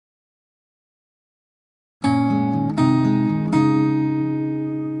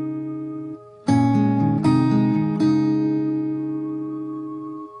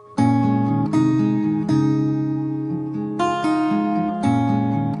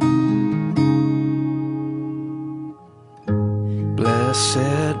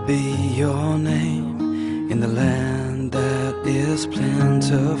your name in the land that is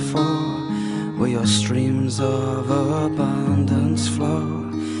plentiful, where your streams of abundance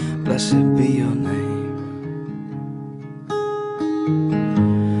flow. Blessed be your name.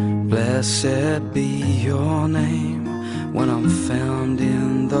 Blessed be your name when I'm found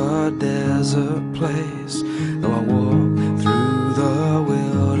in the desert place. Though I walk through the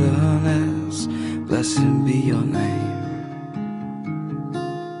wilderness, blessed be your name.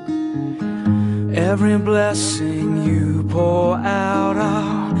 Every blessing you pour out,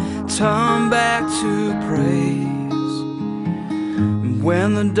 I'll turn back to praise.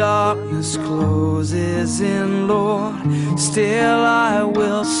 When the darkness closes in, Lord, still I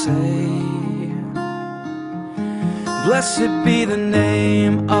will say, blessed be the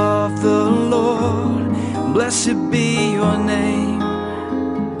name of the Lord. Blessed be your name.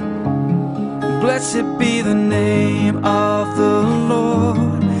 Blessed be the name of the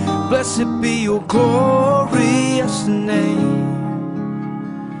Lord. Blessed be your glorious name.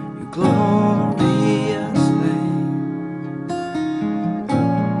 Your glorious name.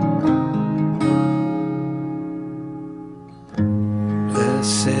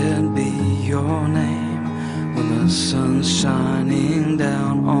 Blessed be your name when the sun's shining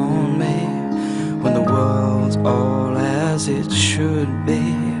down on me, when the world's all as it should be.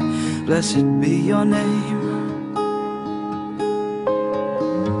 Blessed be your name.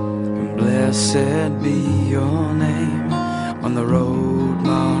 Blessed be your name on the road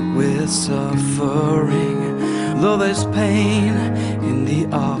marked with suffering, though there's pain in the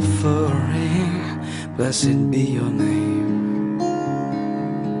offering. Blessed be your name.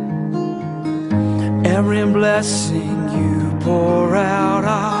 Every blessing you pour out,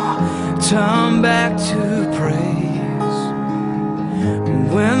 I'll turn back to praise.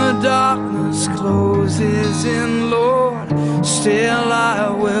 When the darkness closes in, Lord, still I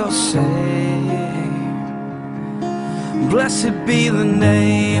will say, blessed be the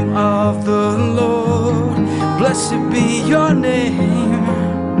name of the Lord. Blessed be your name.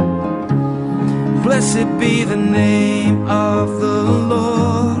 Blessed be the name of the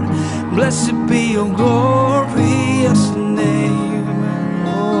Lord. Blessed be your glorious name.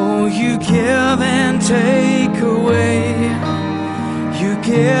 Oh, you give and take away. You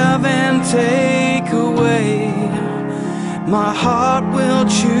give and take away. My heart will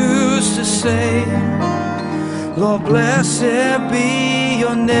choose to say, Lord, blessed be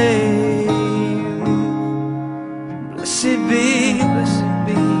your name. Blessed be, blessed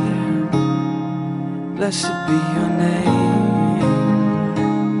be, blessed be your name.